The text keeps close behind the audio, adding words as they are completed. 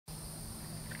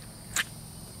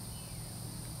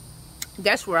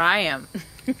Guess where I am?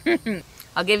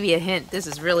 I'll give you a hint. This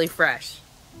is really fresh.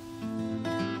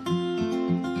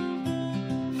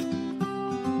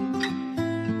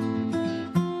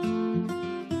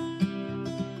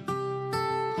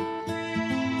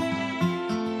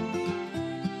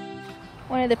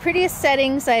 One of the prettiest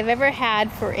settings I've ever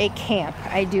had for a camp,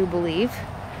 I do believe.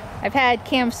 I've had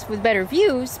camps with better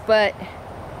views, but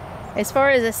as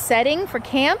far as a setting for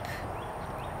camp,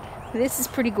 this is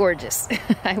pretty gorgeous,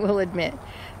 I will admit.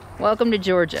 Welcome to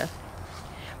Georgia.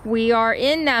 We are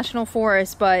in National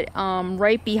Forest, but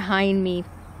right behind me,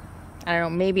 I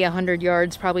don't know, maybe 100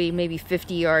 yards, probably maybe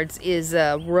 50 yards is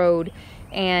a road,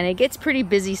 and it gets pretty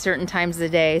busy certain times of the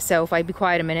day, so if I be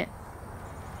quiet a minute,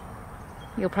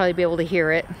 you'll probably be able to hear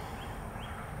it.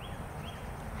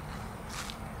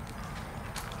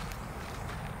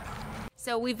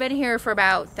 So we've been here for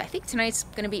about, I think tonight's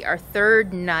going to be our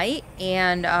third night,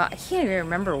 and I can't even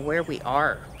remember where we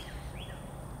are.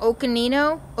 Oconee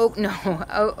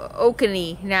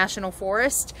National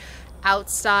Forest,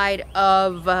 outside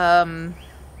of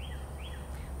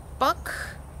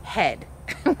Buckhead.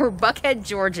 We're Buckhead,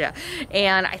 Georgia,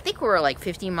 and I think we're like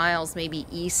 50 miles maybe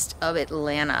east of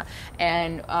Atlanta,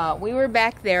 and we were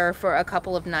back there for a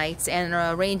couple of nights, and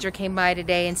a ranger came by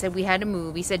today and said we had to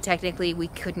move. He said technically we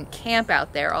couldn't camp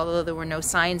out there, although there were no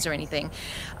signs or anything.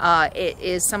 It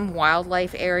is some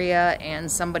wildlife area,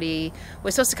 and somebody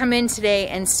was supposed to come in today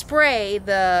and spray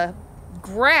the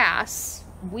grass,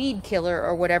 weed killer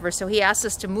or whatever, so he asked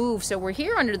us to move. So we're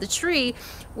here under the tree,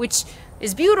 which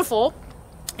is beautiful,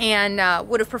 and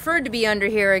would have preferred to be under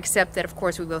here, except that of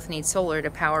course we both need solar to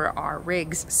power our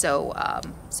rigs, so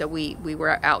we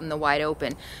were out in the wide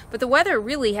open. But the weather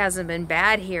really hasn't been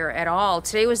bad here at all.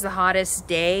 Today was the hottest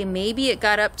day. Maybe it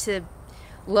got up to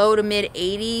low to mid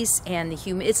 80s, and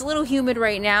it's a little humid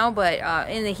right now, but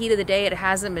in the heat of the day it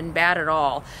hasn't been bad at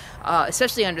all,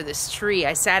 especially under this tree.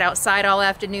 I sat outside all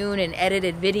afternoon and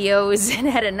edited videos and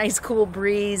had a nice cool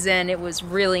breeze, and it was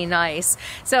really nice.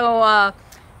 So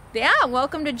yeah,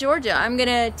 welcome to Georgia. I'm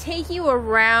gonna take you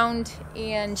around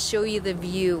and show you the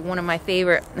view, one of my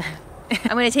favorite.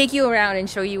 I'm gonna take you around and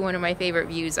show you one of my favorite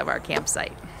views of our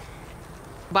campsite.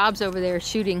 Bob's over there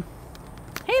shooting.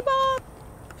 Hey, Bob.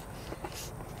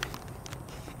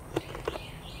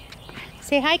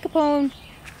 Say hi, Capone.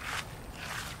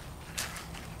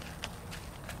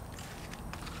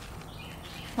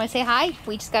 Wanna say hi?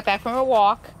 We just got back from a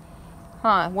walk.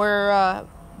 Huh, we're,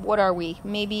 what are we?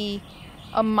 Maybe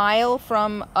a mile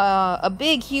from a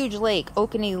big huge lake,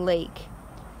 Oconee Lake,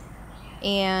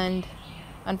 and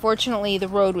unfortunately the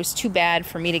road was too bad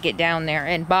for me to get down there,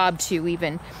 and Bob too.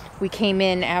 Even we came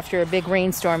in after a big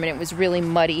rainstorm and it was really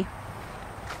muddy.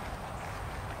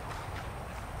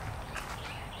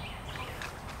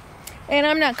 And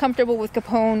I'm not comfortable with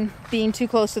Capone being too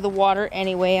close to the water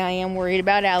anyway. I am worried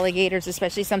about alligators,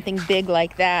 especially something big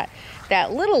like that.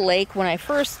 That little lake, when I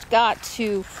first got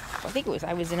to,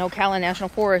 I was in Oconee National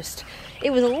Forest,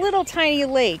 it was a little tiny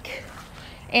lake.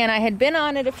 And I had been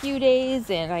on it a few days,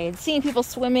 and I had seen people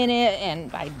swim in it,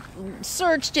 and I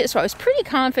searched it, so I was pretty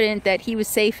confident that he was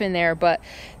safe in there. But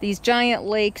these giant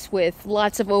lakes with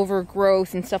lots of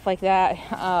overgrowth and stuff like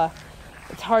that,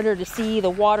 it's harder to see, the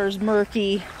water's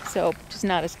murky, so just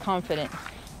not as confident.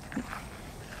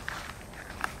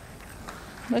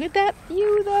 Look at that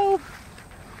view though.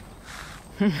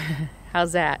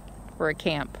 How's that for a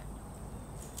camp?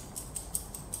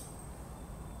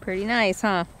 Pretty nice,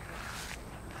 huh?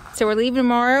 So we're leaving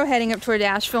tomorrow, heading up toward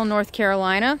Asheville, North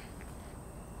Carolina.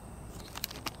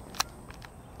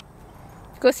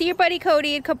 Go see your buddy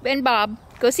Cody and Bob.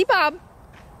 Go see Bob.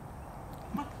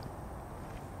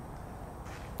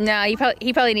 No, he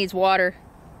probably needs water.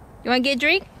 You want to get a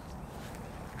drink?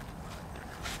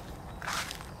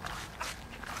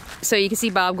 So you can see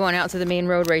Bob going out to the main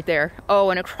road right there. Oh,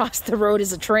 and across the road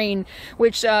is a train,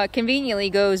 which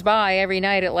conveniently goes by every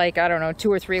night at like, I don't know,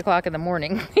 2 or 3 o'clock in the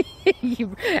morning.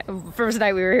 First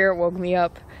night we were here, it woke me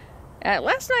up.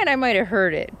 Last night I might have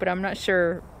heard it, but I'm not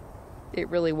sure it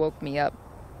really woke me up.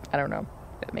 I don't know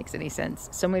if that makes any sense.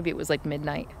 So maybe it was like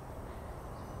midnight.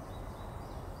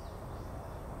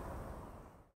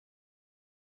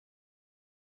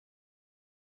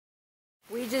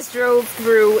 We just drove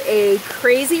through a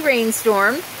crazy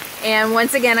rainstorm, and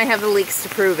once again I have the leaks to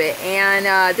prove it.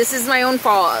 And this is my own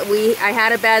fault. I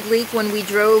had a bad leak when we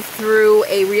drove through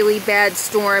a really bad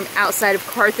storm outside of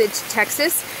Carthage,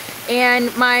 Texas,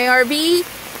 and my RV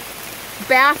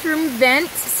bathroom vent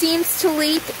seems to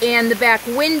leak, and the back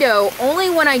window only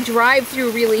when I drive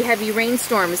through really heavy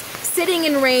rainstorms. Sitting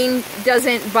in rain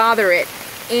doesn't bother it.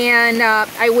 And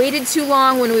I waited too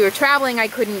long when we were traveling. I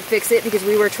couldn't fix it because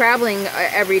we were traveling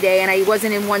every day and I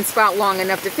wasn't in one spot long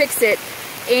enough to fix it.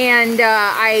 And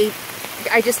I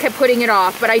just kept putting it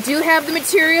off. But I do have the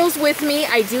materials with me.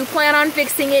 I do plan on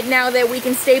fixing it now that we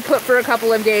can stay put for a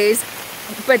couple of days.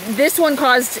 But this one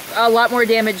caused a lot more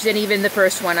damage than even the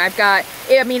first one. I've got,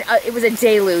 I mean, it was a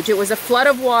deluge. It was a flood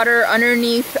of water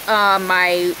underneath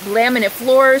my laminate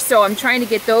floors, so I'm trying to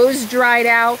get those dried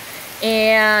out.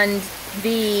 And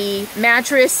the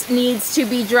mattress needs to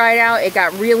be dried out. It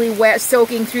got really wet,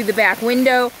 soaking through the back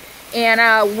window.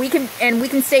 And we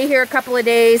can stay here a couple of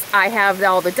days. I have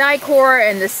all the decor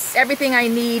and everything I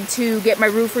need to get my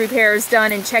roof repairs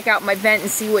done and check out my vent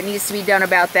and see what needs to be done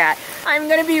about that. I'm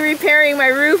going to be repairing my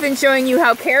roof and showing you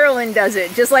how Carolyn does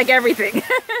it, just like everything.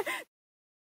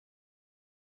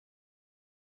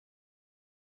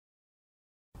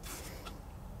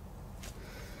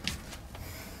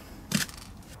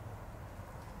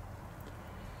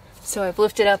 So I've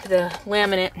lifted up the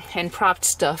laminate and propped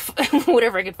stuff,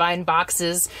 whatever I could find,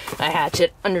 boxes, a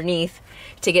hatchet underneath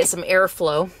to get some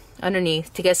airflow,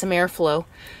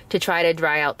 to try to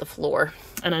dry out the floor.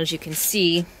 And as you can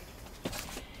see,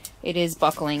 it is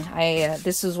buckling.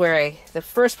 This is where the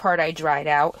first part I dried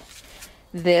out.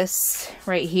 This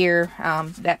right here,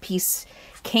 that piece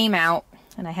came out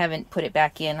and I haven't put it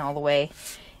back in all the way.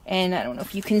 And I don't know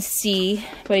if you can see,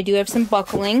 but I do have some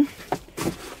buckling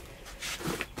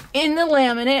in the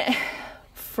laminate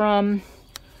from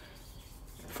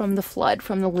the flood,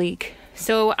 from the leak.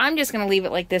 So I'm just gonna leave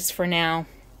it like this for now.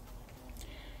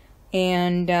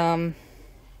 And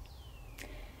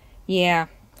yeah,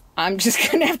 I'm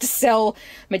just gonna have to sell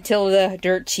Matilda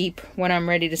dirt cheap when I'm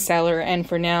ready to sell her. And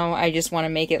for now, I just want to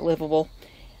make it livable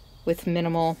with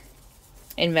minimal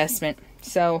investment.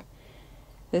 So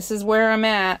this is where I'm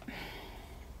at.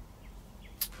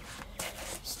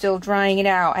 Still drying it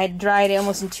out. I had dried it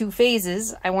almost in 2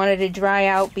 phases. I wanted to dry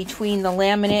out between the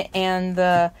laminate and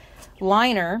the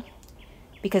liner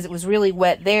because it was really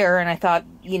wet there, and I thought,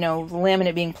 you know, the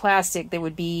laminate being plastic, there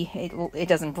would be, it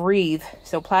doesn't breathe,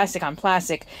 so plastic on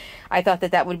plastic, I thought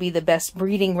that would be the best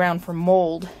breeding ground for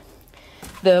mold.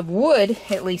 The wood,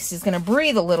 at least, is going to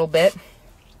breathe a little bit,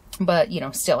 but, you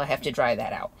know, still I have to dry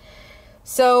that out.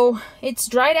 So it's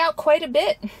dried out quite a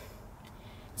bit.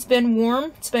 It's been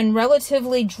warm. It's been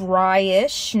relatively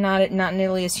dry-ish, not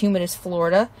nearly as humid as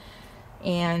Florida,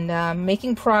 and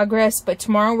making progress. But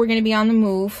tomorrow we're going to be on the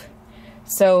move,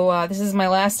 so this is my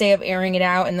last day of airing it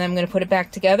out, and then I'm going to put it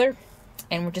back together,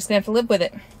 and we're just going to have to live with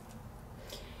it.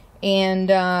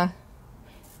 And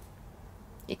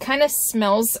it kind of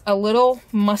smells a little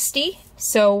musty,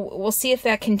 so we'll see if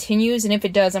that continues, and if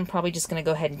it does, I'm probably just going to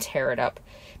go ahead and tear it up,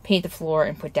 paint the floor,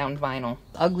 and put down vinyl.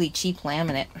 Ugly, cheap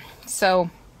laminate. So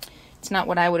it's not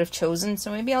what I would have chosen,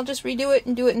 so maybe I'll just redo it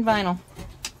and do it in vinyl.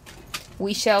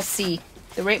 We shall see.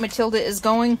 The rate Matilda is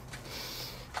going,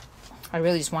 I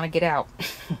really just want to get out.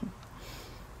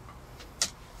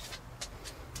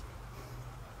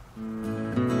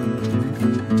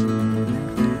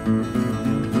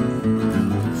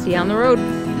 See you on the road.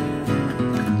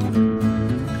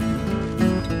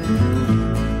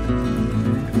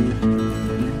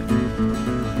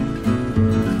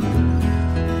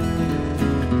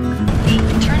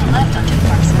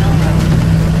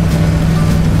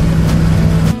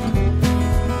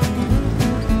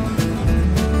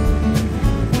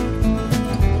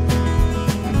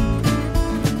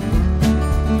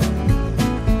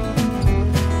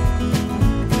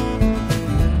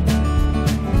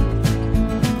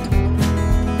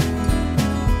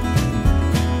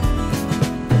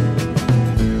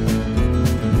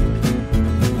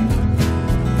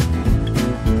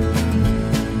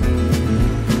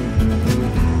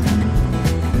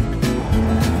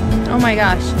 Oh my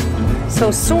gosh.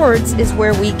 So Swords is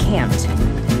where we camped.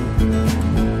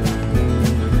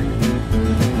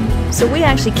 So we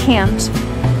actually camped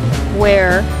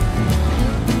where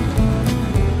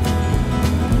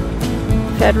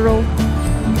federal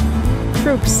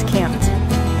troops camped.